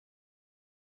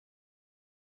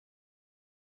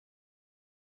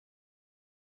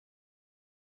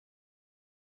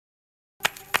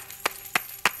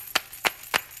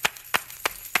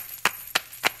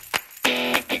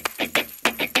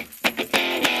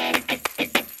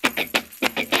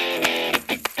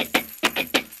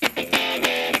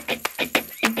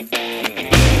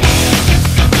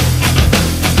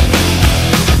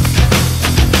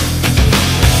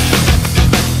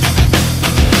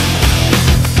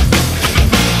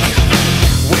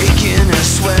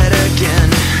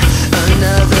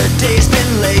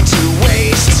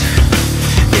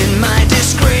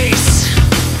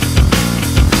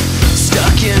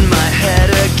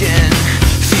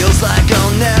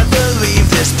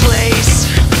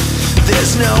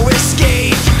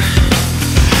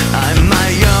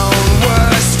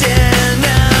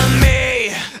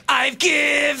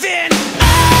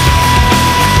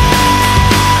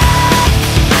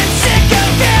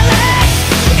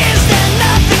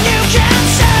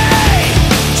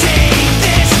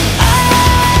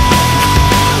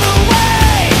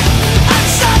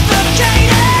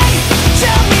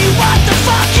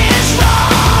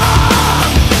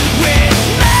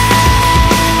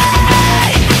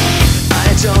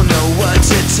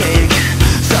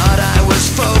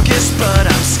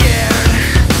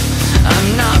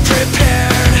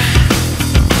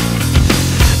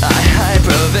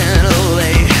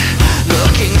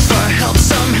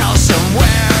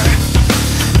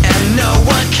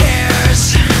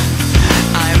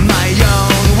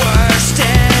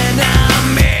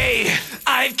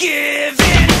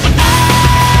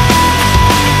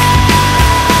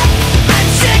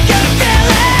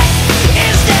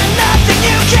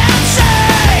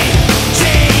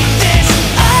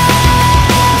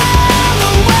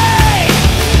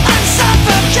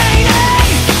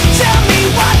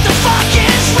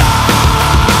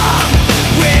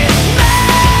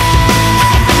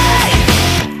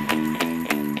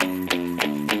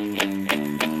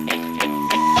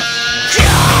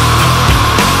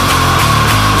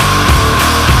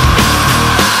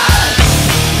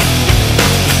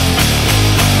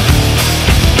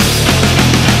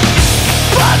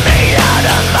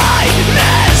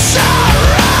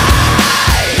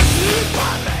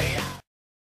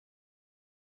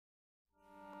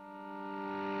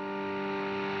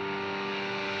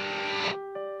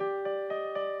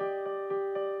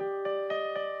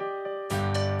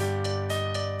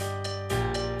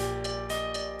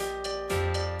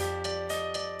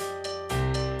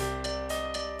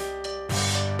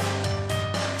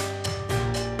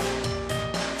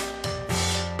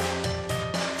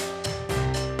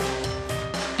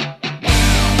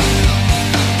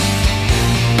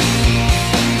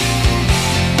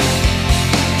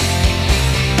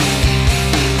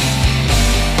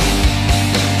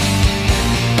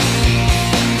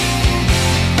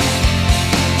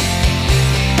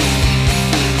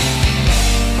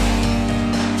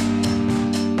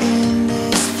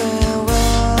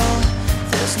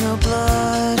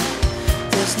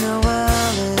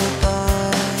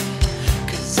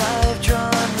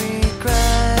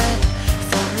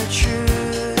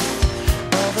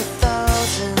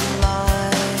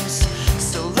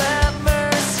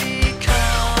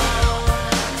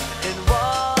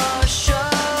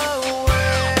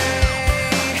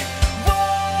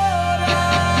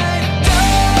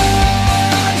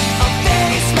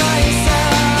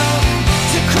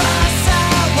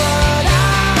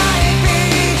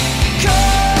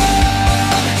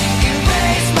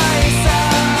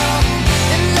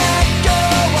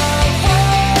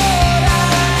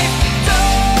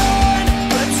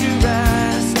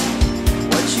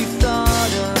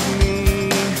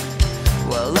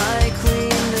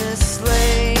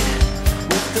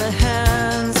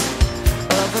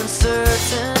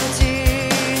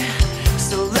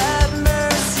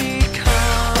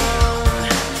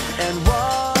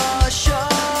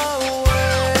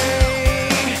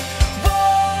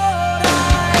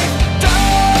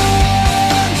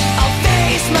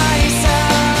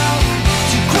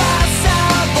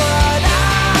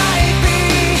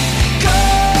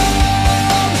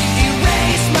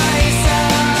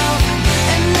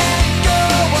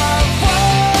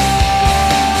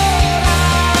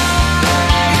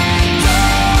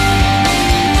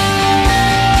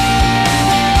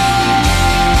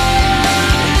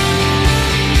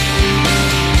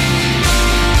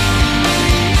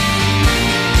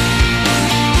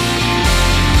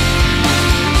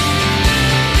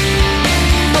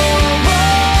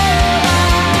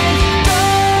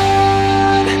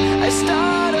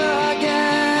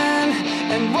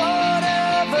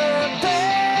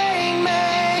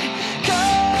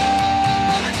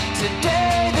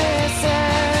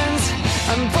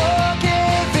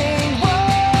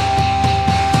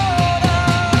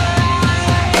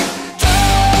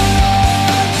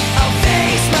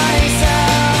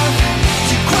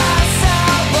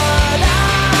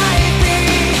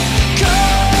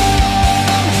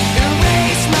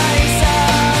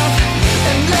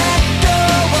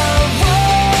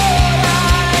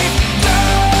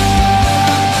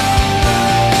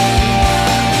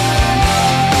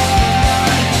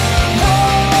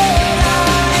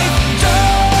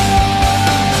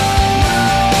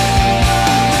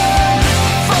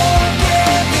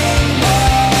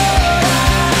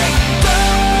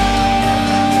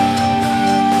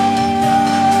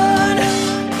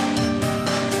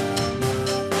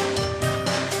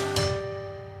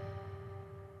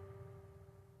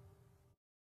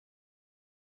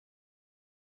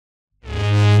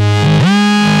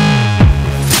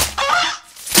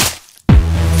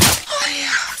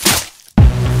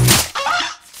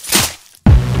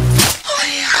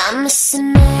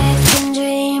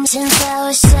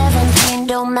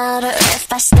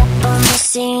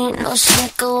magazine. No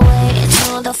sneak away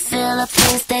to the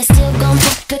Philippines. They still gon'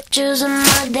 put pictures of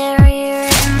my derriere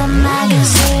in the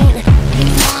magazine. You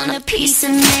want a piece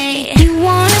of me? You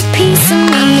want a piece of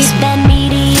me? Spend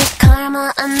media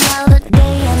karma, another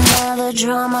day, another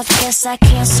drama. Guess I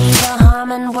can't see the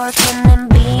harm in working and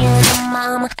being a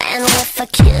mom. And with a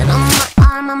kid on my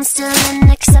arm, I'm still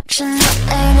an exceptional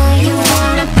earner. You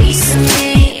want a piece of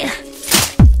me?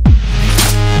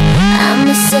 I'm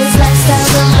Mrs. Lifestyle,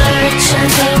 the rich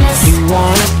and famous. You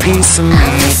want a piece of me?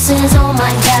 I'm Mrs. Oh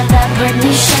my God, that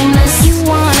Britney shameless. You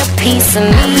want a piece of me?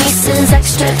 I'm Mrs.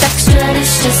 Extra, extra,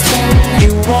 delicious thin.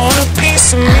 You want a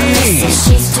piece of me? I'm Mrs.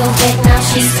 She's too big, now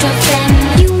she's too thin.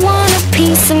 You want a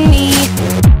piece of me?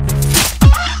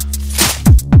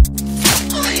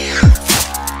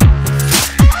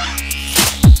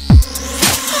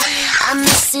 I'm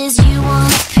Mrs. You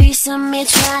want a piece of me?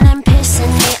 Trying and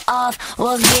pissing me off.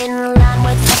 We'll get in line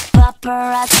with the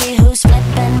paparazzi who's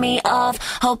flipping me off.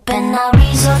 Hoping I'll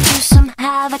resort to some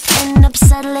havoc, end up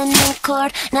settling in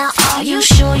court. Now are you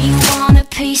sure you want a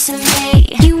piece of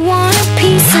me? You want a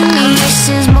piece of me? This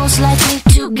is most likely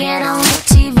to get on the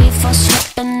TV for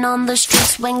slipping on the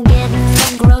streets when getting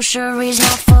the groceries.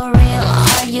 Not for real,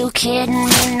 are you kidding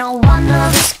me? No wonder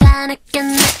there's panic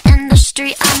in the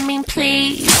industry. I mean,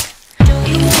 please, do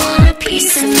you want a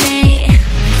piece of me?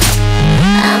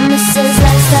 I'm Mrs.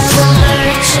 Lifestyle, the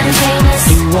rich and famous.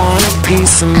 You want a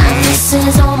piece of me? I'm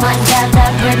Mrs. Oh my God,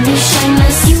 that Britney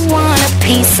shameless. You want a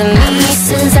piece of me? I'm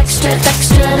Mrs. Extra,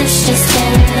 extra, delicious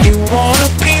thin. You want a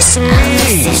piece of me? I'm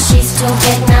Mrs. She's too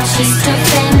big, now she's too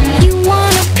thin. You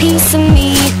want a piece of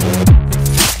me?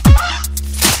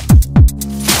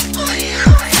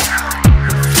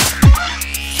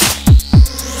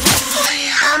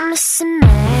 I'm missing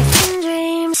American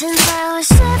dreams since I was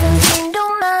 17.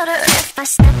 Don't matter if I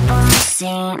step on the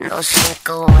scene. No sneak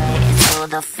away to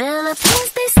the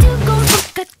Philippines. They still go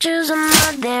for pictures of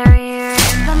my derriere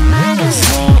in the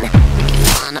magazine. You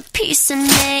want a piece of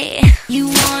me? You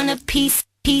want a piece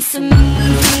of me?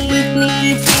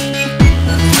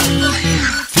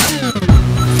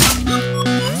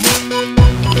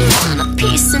 You want a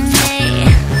piece of me?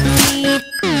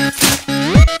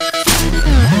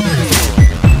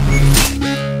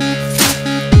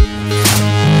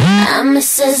 I'm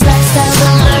Mrs. Lifestyle, the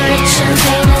rich and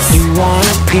famous. You want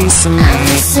a piece of me? I'm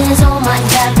Mrs. Oh my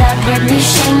God, that Britney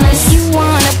shameless. You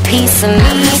want a piece of me?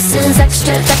 I'm Mrs.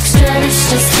 Extra, extra,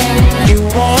 delicious thin. You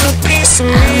want a piece of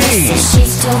I'm me? Mrs.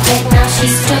 She's too big, now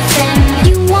she's too thin.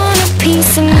 You want a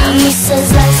piece of me? I'm Mrs.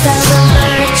 Lifestyle, the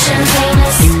rich and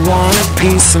famous. You want a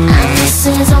piece of me? I'm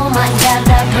Mrs. Oh my God,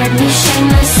 that Britney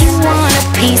shameless. You want a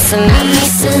piece of me? I'm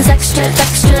Mrs. Extra,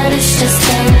 extra, delicious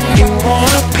thin. You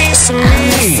want a piece of I'm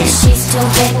me? Mrs. She's too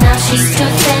big, now she's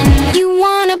too thin. You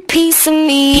want a piece of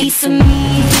me? Piece of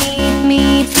me,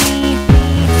 me.